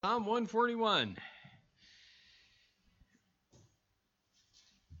Psalm 141.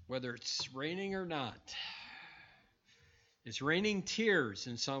 Whether it's raining or not, it's raining tears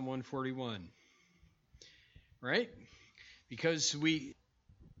in Psalm 141, right? Because we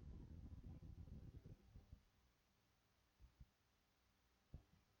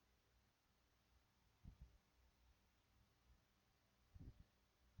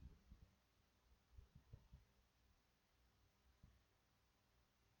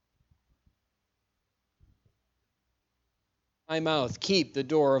my mouth, keep the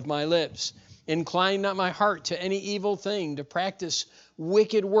door of my lips. Incline not my heart to any evil thing, to practice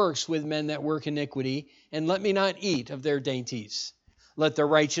wicked works with men that work iniquity, and let me not eat of their dainties. Let the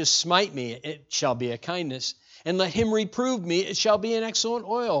righteous smite me, it shall be a kindness, and let him reprove me, it shall be an excellent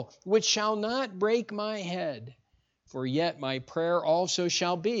oil, which shall not break my head. For yet my prayer also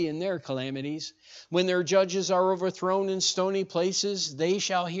shall be in their calamities. When their judges are overthrown in stony places, they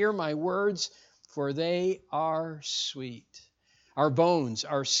shall hear my words, for they are sweet. Our bones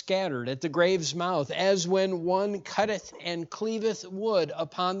are scattered at the grave's mouth, as when one cutteth and cleaveth wood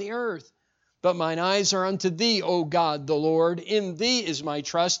upon the earth. But mine eyes are unto thee, O God the Lord. In thee is my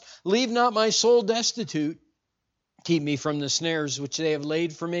trust. Leave not my soul destitute. Keep me from the snares which they have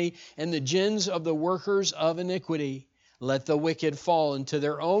laid for me, and the gins of the workers of iniquity. Let the wicked fall into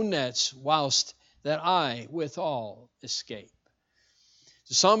their own nets, whilst that I withal escape.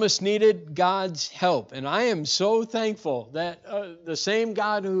 The psalmist needed God's help, and I am so thankful that the same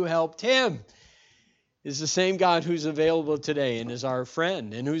God who helped him is the same God who's available today and is our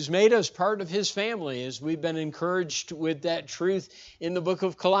friend and who's made us part of his family as we've been encouraged with that truth in the book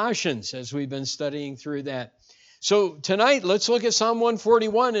of Colossians as we've been studying through that. So tonight, let's look at Psalm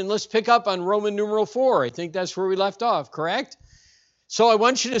 141 and let's pick up on Roman numeral 4. I think that's where we left off, correct? So I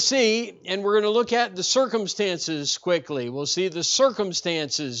want you to see, and we're going to look at the circumstances quickly. We'll see the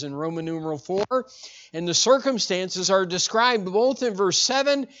circumstances in Roman numeral 4. And the circumstances are described both in verse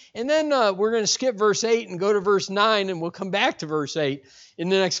 7, and then we're going to skip verse 8 and go to verse 9, and we'll come back to verse 8 in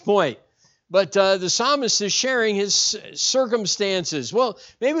the next point. But the psalmist is sharing his circumstances. Well,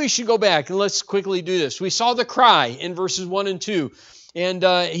 maybe we should go back and let's quickly do this. We saw the cry in verses 1 and 2. And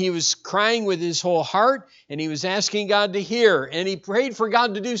he was crying with his whole heart, and he was asking God to hear. And he prayed for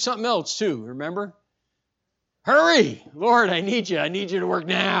God to do something else too, remember? Hurry! Lord, I need you. I need you to work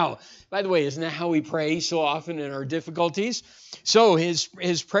now. By the way, isn't that how we pray so often in our difficulties? So his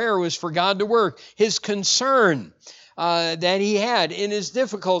prayer was for God to work. His concern that he had in his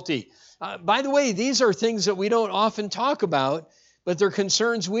difficulty. By the way, these are things that we don't often talk about, but they're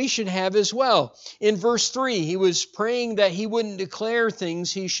concerns we should have as well. In verse 3, he was praying that he wouldn't declare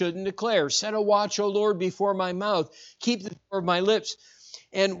things he shouldn't declare. Set a watch, O Lord, before my mouth. Keep the door of my lips.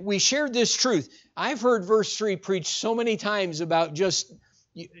 And we shared this truth. I've heard verse 3 preached so many times about just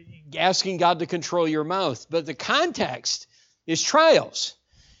asking God to control your mouth. But the context is trials.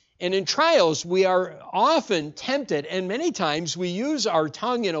 And in trials, we are often tempted, and many times we use our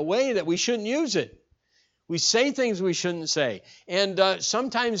tongue in a way that we shouldn't use it. We say things we shouldn't say. And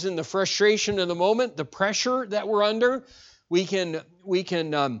sometimes in the frustration of the moment, the pressure that we're under, we can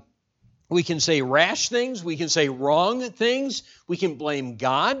say rash things. We can say wrong things. We can blame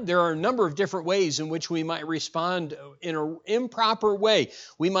God. There are a number of different ways in which we might respond in an improper way.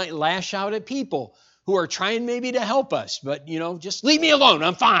 We might lash out at people who are trying maybe to help us. But, just leave me alone.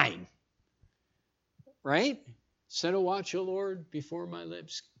 I'm fine. Right? Set a watch, O Lord, before my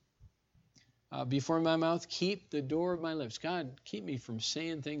lips. Before my mouth, keep the door of my lips. God, keep me from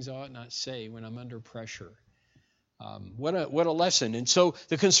saying things I ought not say when I'm under pressure. What a lesson. And so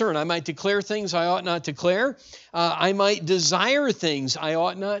the concern, I might declare things I ought not declare. I might desire things I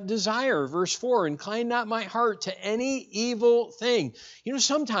ought not desire. Verse 4, incline not my heart to any evil thing.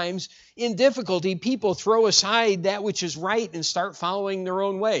 Sometimes in difficulty, people throw aside that which is right and start following their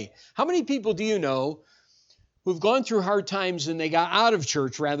own way. How many people do you know who've gone through hard times and they got out of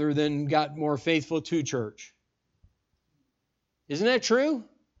church rather than got more faithful to church? Isn't that true?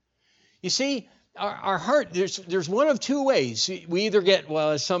 You see, our heart, there's one of two ways. We either get,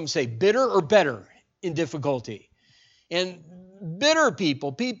 as some say, bitter or better in difficulty. And bitter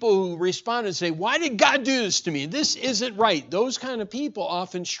people who respond and say, why did God do this to me? This isn't right. Those kind of people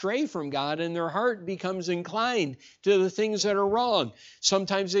often stray from God and their heart becomes inclined to the things that are wrong.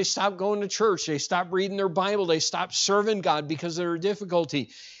 Sometimes they stop going to church. They stop reading their Bible. They stop serving God because of their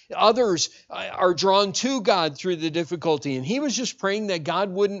difficulty. Others are drawn to God through the difficulty. And he was just praying that God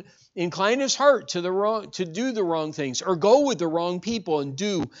wouldn't incline his heart to do the wrong things or go with the wrong people and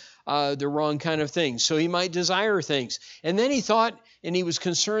do the wrong kind of things. So he might desire things. And then he thought, and he was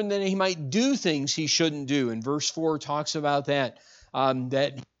concerned that he might do things he shouldn't do. And verse 4 talks about that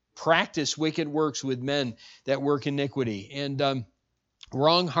practice wicked works with men that work iniquity. And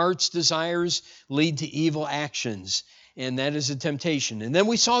wrong hearts' desires lead to evil actions, and that is a temptation. And then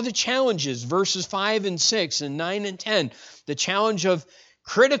we saw the challenges, verses 5 and 6 and 9 and 10. The challenge of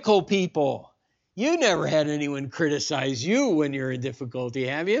critical people. You never had anyone criticize you when you're in difficulty,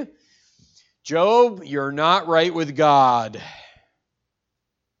 have you? Job, you're not right with God.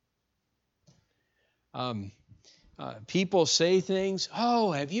 People say things.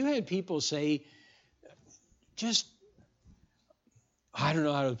 Oh, have you had people say just, I don't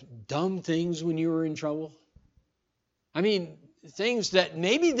know how to, dumb things when you were in trouble? I mean, things that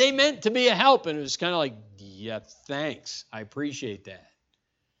maybe they meant to be a help, and it was kind of like, yeah, thanks. I appreciate that.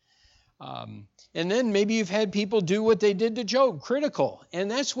 And then maybe you've had people do what they did to Job, critical. And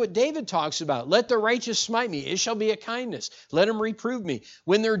that's what David talks about. Let the righteous smite me. It shall be a kindness. Let him reprove me.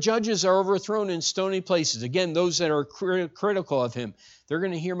 When their judges are overthrown in stony places. Again, those that are critical of him, they're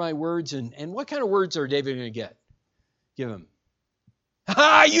going to hear my words. And what kind of words are David going to give him?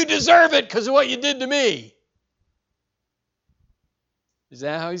 Ha! You deserve it because of what you did to me. Is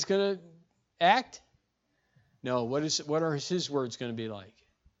that how he's going to act? No. What are his words going to be like?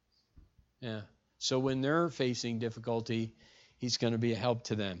 Yeah. So when they're facing difficulty, he's going to be a help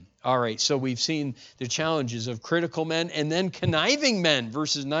to them. All right, so we've seen the challenges of critical men and then conniving men,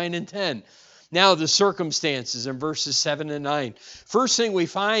 verses 9 and 10. Now the circumstances in verses 7 and 9. First thing we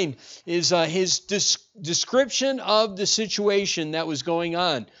find is his description of the situation that was going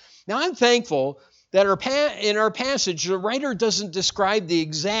on. Now I'm thankful that in our passage, the writer doesn't describe the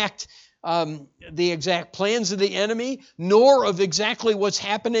exact plans of the enemy, nor of exactly what's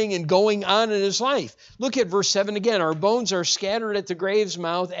happening and going on in his life. Look at verse 7 again. Our bones are scattered at the grave's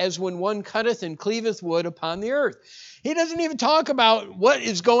mouth, as when one cutteth and cleaveth wood upon the earth. He doesn't even talk about what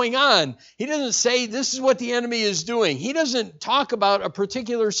is going on. He doesn't say this is what the enemy is doing. He doesn't talk about a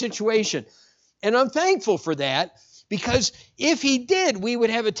particular situation. And I'm thankful for that, because if he did, we would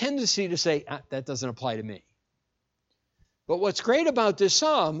have a tendency to say, that doesn't apply to me. But what's great about this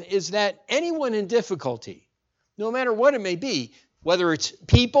psalm is that anyone in difficulty, no matter what it may be, whether it's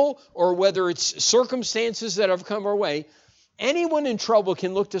people or whether it's circumstances that have come our way, anyone in trouble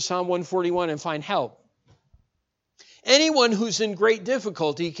can look to Psalm 141 and find help. Anyone who's in great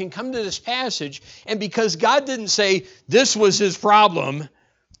difficulty can come to this passage, and because God didn't say this was his problem,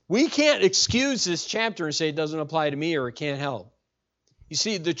 we can't excuse this chapter and say it doesn't apply to me or it can't help. You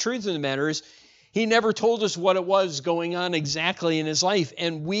see, the truth of the matter is, he never told us what it was going on exactly in his life,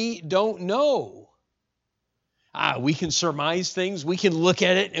 and we don't know. We can surmise things, we can look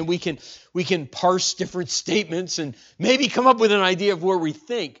at it, and we can parse different statements and maybe come up with an idea of where we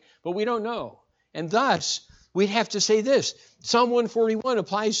think, but we don't know. And thus, we'd have to say this: Psalm 141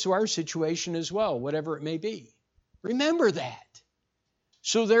 applies to our situation as well, whatever it may be. Remember that.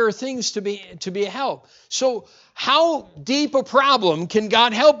 So there are things to be a help. So how deep a problem can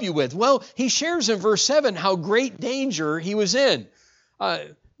God help you with? Well, he shares in verse 7 how great danger he was in.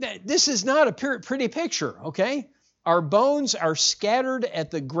 This is not a pretty picture, okay? Our bones are scattered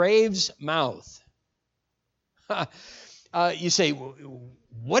at the grave's mouth. You say,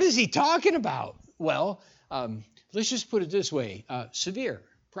 what is he talking about? Well, let's just put it this way. Severe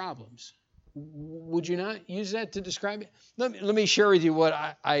problems. Would you not use that to describe it? Let me share with you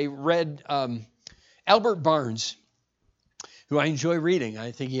what I read. Albert Barnes, who I enjoy reading.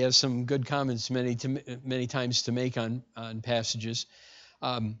 I think he has some good comments many times to make on passages.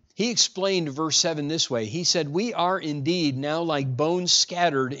 He explained verse 7 this way. He said, "We are indeed now like bones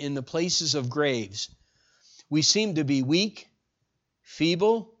scattered in the places of graves. We seem to be weak,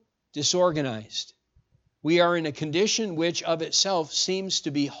 feeble, disorganized. We are in a condition which of itself seems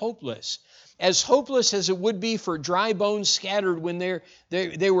to be hopeless. As hopeless as it would be for dry bones scattered when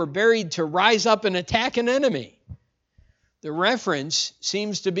they were buried to rise up and attack an enemy." The reference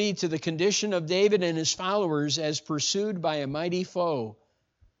seems to be to the condition of David and his followers as pursued by a mighty foe.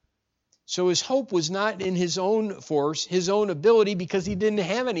 So his hope was not in his own force, his own ability, because he didn't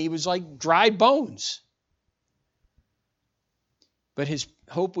have any. He was like dry bones. But his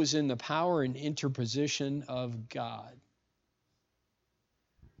hope was in the power and interposition of God.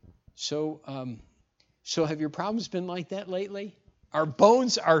 So have your problems been like that lately? Our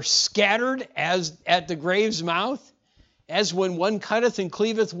bones are scattered as at the grave's mouth, as when one cutteth and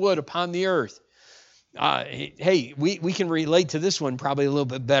cleaveth wood upon the earth. Hey, we can relate to this one probably a little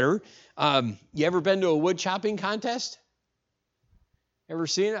bit better. You ever been to a wood chopping contest? Ever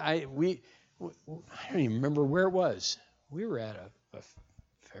seen it? I don't even remember where it was. We were at a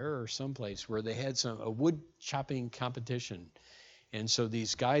fair or someplace where they had a wood chopping competition. And so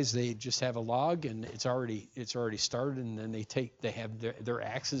these guys, they just have a log, and it's already started, and then they have their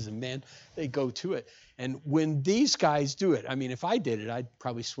axes, and man, they go to it. And when these guys do it, I mean, if I did it, I'd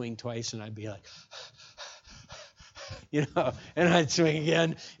probably swing twice, and I'd be like, and I'd swing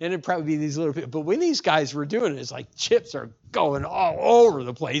again, and it'd probably be these little people. But when these guys were doing it, it's like chips are going all over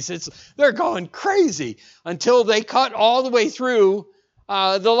the place. They're going crazy until they cut all the way through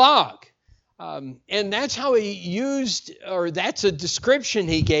the log. And that's how he used, or that's a description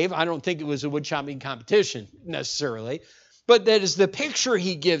he gave. I don't think it was a wood chopping competition necessarily, but that is the picture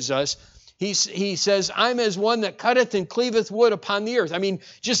he gives us. He says, I'm as one that cutteth and cleaveth wood upon the earth. I mean,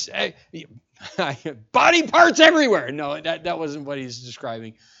 just body parts everywhere. No, that wasn't what he's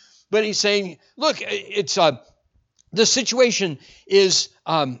describing. But he's saying, look, it's the situation is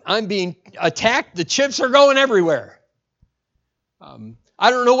I'm being attacked. The chips are going everywhere. I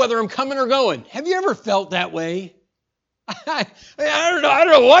don't know whether I'm coming or going. Have you ever felt that way? I don't know. I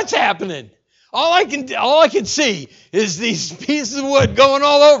don't know what's happening. All I can see is these pieces of wood going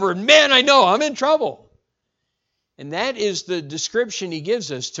all over. And man, I know I'm in trouble. And that is the description he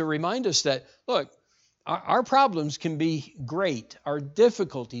gives us to remind us that, look, our problems can be great. Our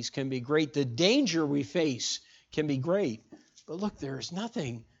difficulties can be great. The danger we face can be great. But look, there is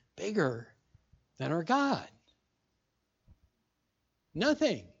nothing bigger than our God.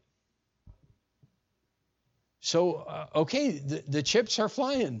 Nothing. So, okay, the chips are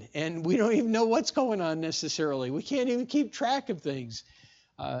flying, and we don't even know what's going on necessarily. We can't even keep track of things.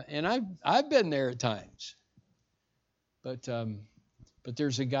 And I've been there at times. But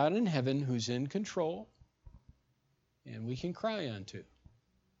there's a God in heaven who's in control, and we can cry unto.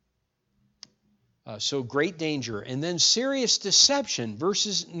 So great danger. And then serious deception.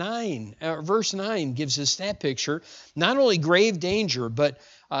 Verse 9 gives us that picture. Not only grave danger, but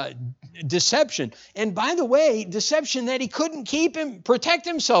deception. And by the way, deception that he couldn't protect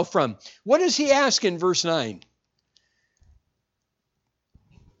himself from. What does he ask in verse 9?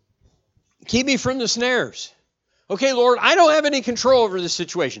 Keep me from the snares. Okay, Lord, I don't have any control over this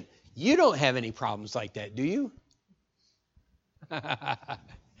situation. You don't have any problems like that, do you?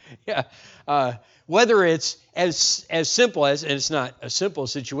 Yeah. Whether it's as simple as, and it's not a simple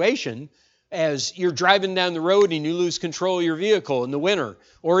situation, as you're driving down the road and you lose control of your vehicle in the winter,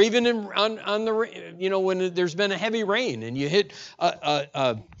 or even when there's been a heavy rain and you hit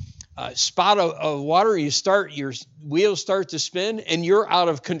a spot of water, your wheels start to spin and you're out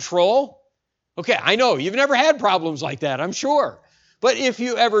of control. Okay, I know you've never had problems like that, I'm sure. But if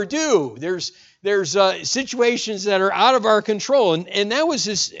you ever do, there's situations that are out of our control. And that was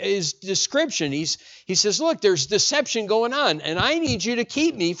his description. He says, look, there's deception going on, and I need you to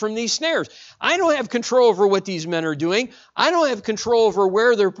keep me from these snares. I don't have control over what these men are doing. I don't have control over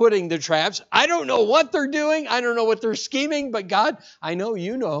where they're putting the traps. I don't know what they're doing. I don't know what they're scheming, but God, I know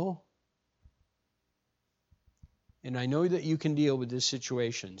you know. And I know that you can deal with this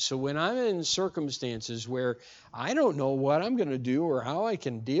situation. So when I'm in circumstances where I don't know what I'm going to do or how I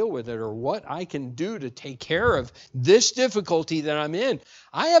can deal with it or what I can do to take care of this difficulty that I'm in,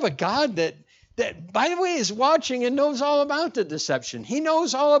 I have a God that, by the way, is watching and knows all about the deception. He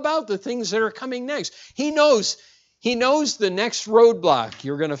knows all about the things that are coming next. He knows the next roadblock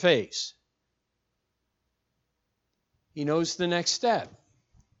you're going to face. He knows the next step.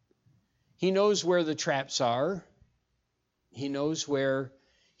 He knows where the traps are. He knows where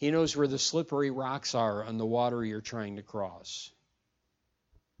the slippery rocks are on the water you're trying to cross.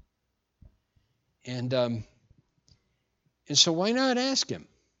 And so why not ask him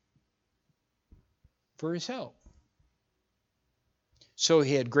for his help? So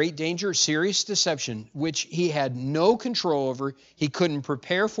he had great danger, serious deception, which he had no control over. He couldn't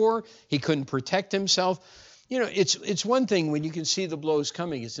prepare for. He couldn't protect himself. It's one thing when you can see the blows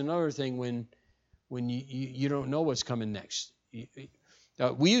coming. It's another thing when you don't know what's coming next.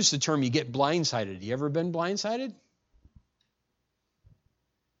 We use the term you get blindsided. You ever been blindsided?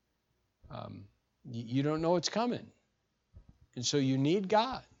 You don't know what's coming. And so you need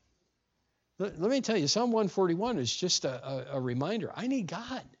God. Let me tell you, Psalm 141 is just a reminder. I need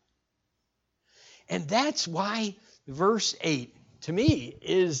God. And that's why verse 8, to me,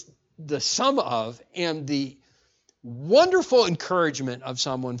 is the sum of and the wonderful encouragement of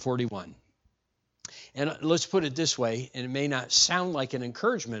Psalm 141. And let's put it this way, and it may not sound like an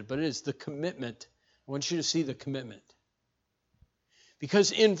encouragement, but it is the commitment. I want you to see the commitment.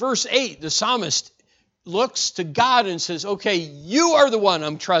 Because in verse 8, the psalmist looks to God and says, okay, you are the one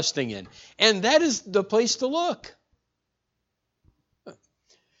I'm trusting in. And that is the place to look.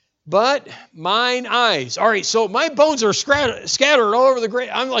 But mine eyes. All right, so my bones are scattered all over the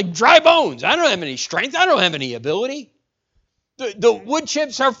ground. I'm like dry bones. I don't have any strength. I don't have any ability. The wood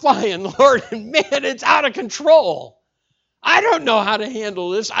chips are flying, Lord, and man, it's out of control. I don't know how to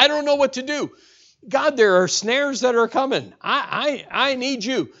handle this. I don't know what to do. God, there are snares that are coming. I need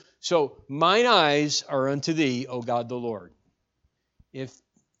you. So mine eyes are unto thee, O God the Lord. If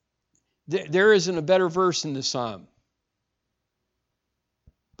there isn't a better verse in the psalm.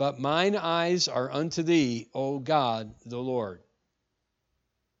 But mine eyes are unto thee, O God the Lord.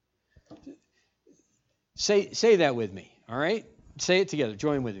 Say that with me, all right? Say it together.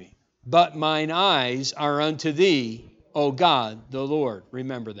 Join with me. But mine eyes are unto thee, O God the Lord.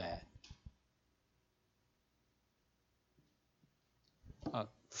 Remember that.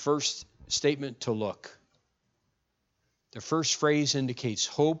 First statement, to look. The first phrase indicates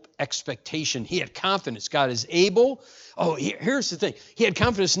hope, expectation. He had confidence. God is able. Oh, here's the thing. He had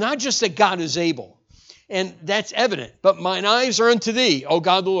confidence not just that God is able, and that's evident, but mine eyes are unto thee, O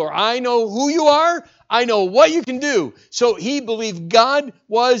God the Lord. I know who you are. I know what you can do. So he believed God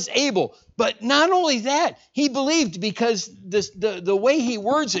was able. But not only that, he believed because the way he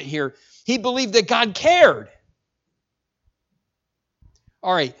words it here, he believed that God cared.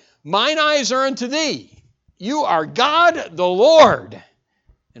 All right, mine eyes are unto thee. You are God the Lord,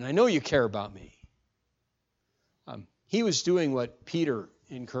 and I know you care about me. He was doing what Peter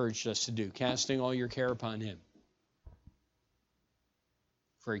encouraged us to do, casting all your care upon him,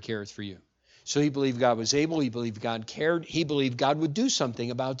 for he careth for you. So he believed God was able. He believed God cared. He believed God would do something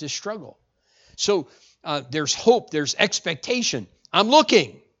about this struggle. So there's hope. There's expectation. I'm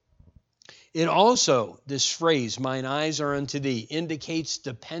looking. It also, this phrase, mine eyes are unto thee, indicates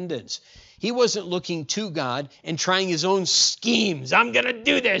dependence. He wasn't looking to God and trying his own schemes. I'm going to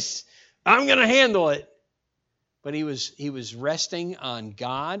do this. I'm going to handle it. But he was resting on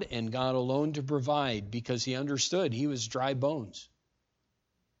God and God alone to provide, because he understood he was dry bones.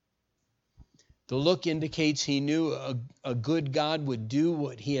 The look indicates he knew a good God would do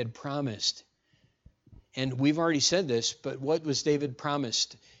what he had promised. And we've already said this, but what was David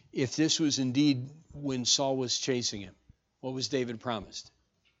promised? If this was indeed when Saul was chasing him, what was David promised?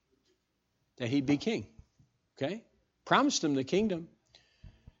 That he'd be king. Okay? Promised him the kingdom.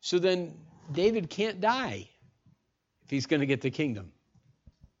 So then David can't die if he's going to get the kingdom.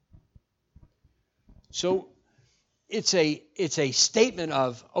 So it's a statement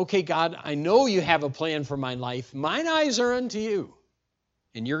of, okay, God, I know you have a plan for my life. Mine eyes are unto you,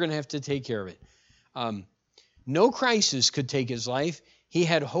 and you're going to have to take care of it. No crisis could take his life. He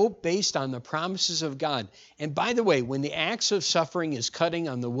had hope based on the promises of God. And by the way, when the axe of suffering is cutting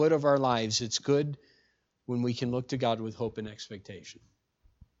on the wood of our lives, it's good when we can look to God with hope and expectation.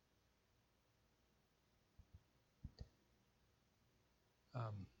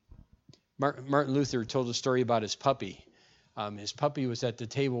 Martin Luther told a story about his puppy. His puppy was at the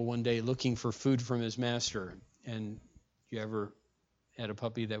table one day looking for food from his master. And you ever had a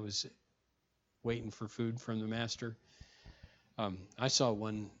puppy that was waiting for food from the master? I saw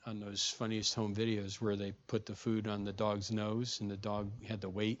one on those Funniest Home Videos where they put the food on the dog's nose and the dog had to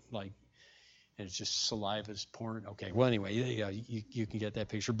wait, and it's just saliva's pouring. Okay, well, anyway, you can get that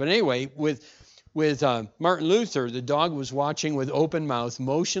picture. But anyway, with Martin Luther, the dog was watching with open mouth,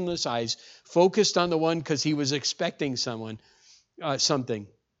 motionless eyes, focused on the one because he was expecting something. And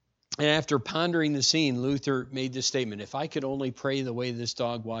after pondering the scene, Luther made this statement: if I could only pray the way this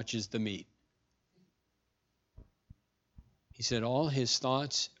dog watches the meat. He said all his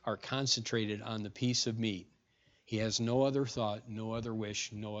thoughts are concentrated on the piece of meat. He has no other thought, no other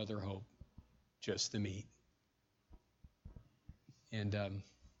wish, no other hope, just the meat. And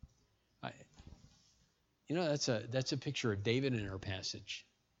that's a picture of David in our passage.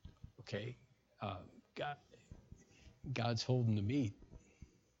 Okay, God's holding the meat.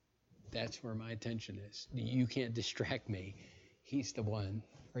 That's where my attention is. You can't distract me. He's the one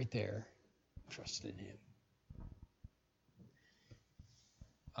right there. Trust in him.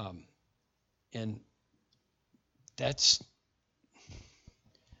 And that's,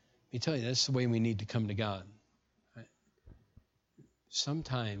 let me tell you, that's the way we need to come to God. Right?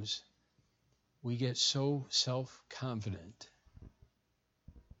 Sometimes we get so self-confident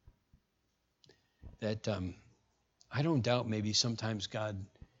that I don't doubt maybe sometimes God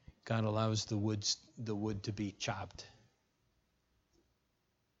allows the wood to be chopped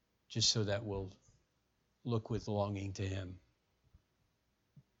just so that we'll look with longing to him.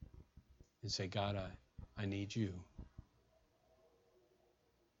 And say, God, I need you.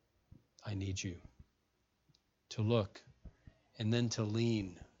 I need you. To look and then to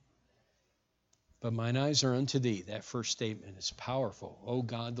lean. But mine eyes are unto thee. That first statement is powerful. O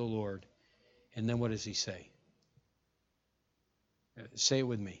God the Lord. And then what does he say? Say it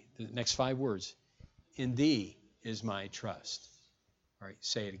with me. The next 5 words. In thee is my trust. All right,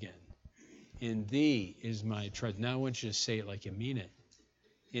 say it again. In thee is my trust. Now I want you to say it like you mean it.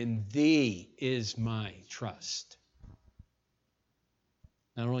 In thee is my trust.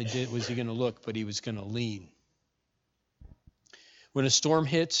 Not only was he going to look, but he was going to lean. When a storm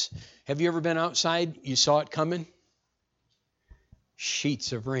hits, have you ever been outside? You saw it coming?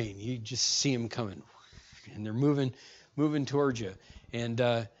 Sheets of rain. You just see them coming. And they're moving towards you. And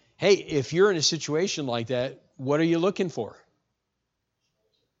hey, if you're in a situation like that, what are you looking for?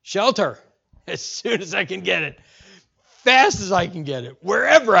 Shelter. As soon as I can get it. Fast as I can get it.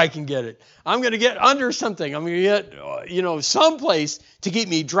 Wherever I can get it. I'm going to get under something. I'm going to get, someplace to keep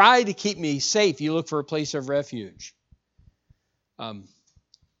me dry, to keep me safe. You look for a place of refuge.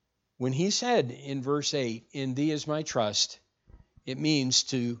 When he said in verse 8, in thee is my trust, it means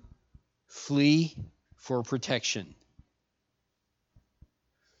to flee for protection.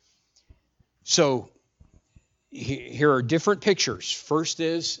 So here are different pictures. First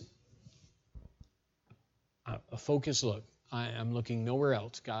is a focused look. I'm looking nowhere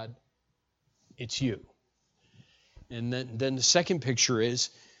else. God, it's you. And then the second picture is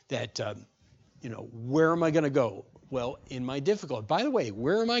that, where am I going to go? Well, in my difficulty. By the way,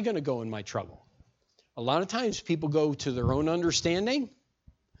 where am I going to go in my trouble? A lot of times people go to their own understanding.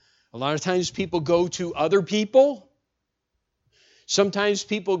 A lot of times people go to other people. Sometimes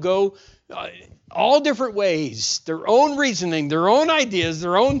people go all different ways, their own reasoning, their own ideas,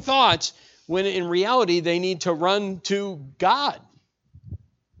 their own thoughts, when in reality they need to run to God.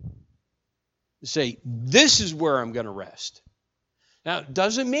 Say, this is where I'm going to rest. Now, it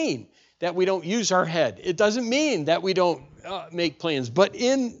doesn't mean that we don't use our head. It doesn't mean that we don't make plans. But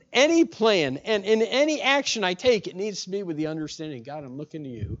in any plan and in any action I take, it needs to be with the understanding, God, I'm looking to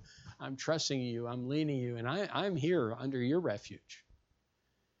you. I'm trusting you. I'm leaning you. And I'm here under your refuge.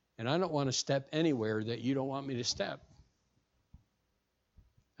 And I don't want to step anywhere that you don't want me to step.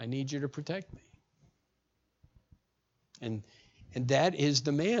 I need you to protect me. And that is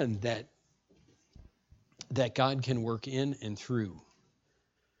the man that God can work in and through.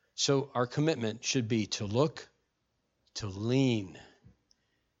 So our commitment should be to look, to lean.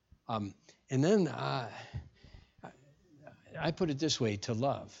 And then I put it this way, to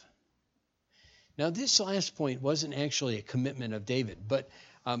love. Now, this last point wasn't actually a commitment of David, but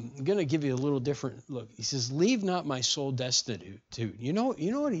I'm going to give you a little different look. He says, leave not my soul destitute. You know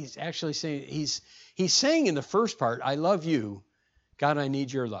what he's actually saying? He's saying in the first part, I love you. God, I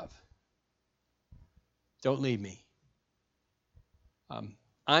need your love. Don't leave me.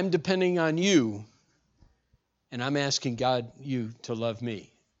 I'm depending on you, and I'm asking God, you to love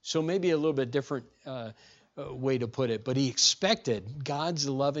me. So maybe a little bit different way to put it, but he expected God's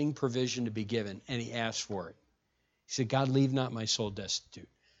loving provision to be given, and he asked for it. He said, God, leave not my soul destitute.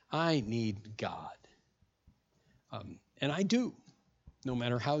 I need God. And I do, no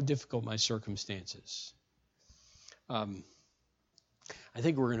matter how difficult my circumstances. I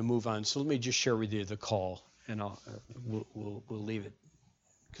think we're going to move on. So let me just share with you the call, and we'll leave it,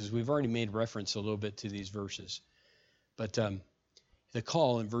 because we've already made reference a little bit to these verses. But the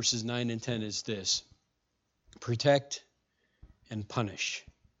call in verses 9 and 10 is this: protect and punish.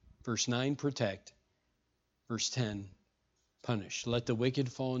 Verse 9, protect. Verse 10, punish. Let the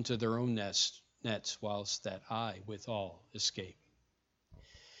wicked fall into their own nets, whilst that I withal escape.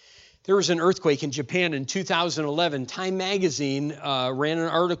 There was an earthquake in Japan in 2011. Time magazine ran an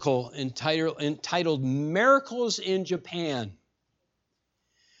article entitled Miracles in Japan.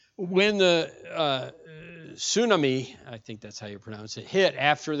 When the tsunami, I think that's how you pronounce it, hit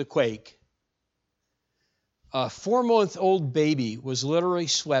after the quake, a 4-month-old baby was literally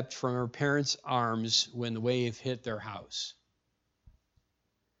swept from her parents' arms when the wave hit their house.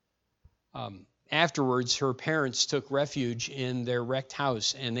 Afterwards, her parents took refuge in their wrecked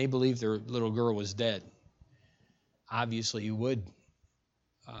house, and they believed their little girl was dead. Obviously, you would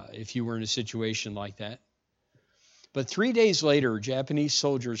if you were in a situation like that. But 3 days later, Japanese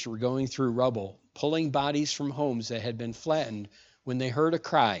soldiers were going through rubble, pulling bodies from homes that had been flattened when they heard a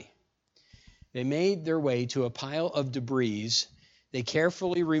cry. They made their way to a pile of debris. They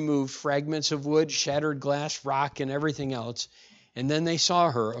carefully removed fragments of wood, shattered glass, rock, and everything else. And then they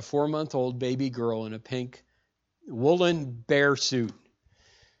saw her, a 4-month-old baby girl in a pink woolen bear suit.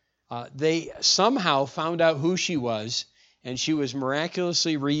 They somehow found out who she was, and she was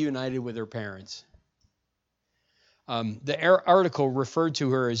miraculously reunited with her parents. The article referred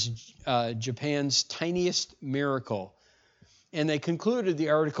to her as Japan's tiniest miracle. And they concluded the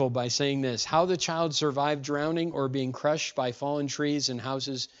article by saying this: how the child survived drowning or being crushed by fallen trees and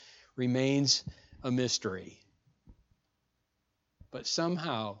houses remains a mystery. But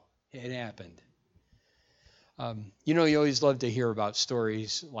somehow it happened. You always love to hear about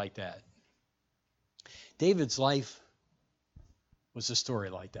stories like that. David's life was a story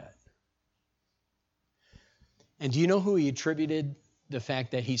like that. And do you know who he attributed the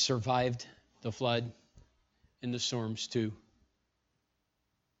fact that he survived the flood and the storms to?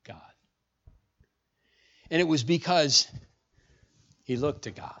 God. And it was because he looked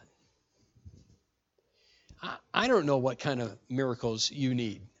to God. I don't know what kind of miracles you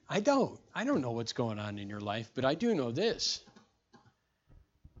need. I don't know what's going on in your life, but I do know this.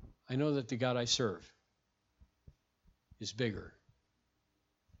 I know that the God I serve is bigger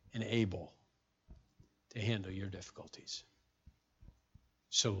and able to handle your difficulties.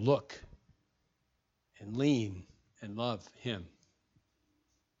 So look and lean and love him.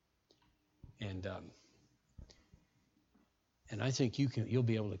 And I think you'll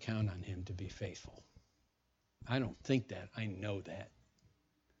be able to count on him to be faithful. I don't think that. I know that.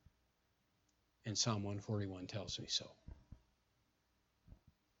 And Psalm 141 tells me so.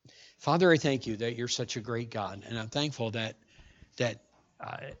 Father, I thank you that you're such a great God, and I'm thankful that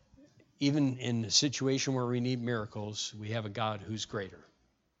even in a situation where we need miracles, we have a God who's greater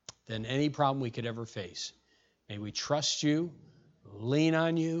than any problem we could ever face. May we trust you, lean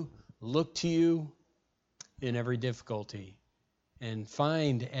on you, look to you in every difficulty, and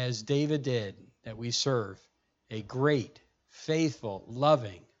find, as David did, that we serve a great, faithful,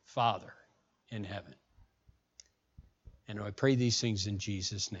 loving Father in heaven. And I pray these things in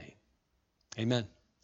Jesus' name. Amen.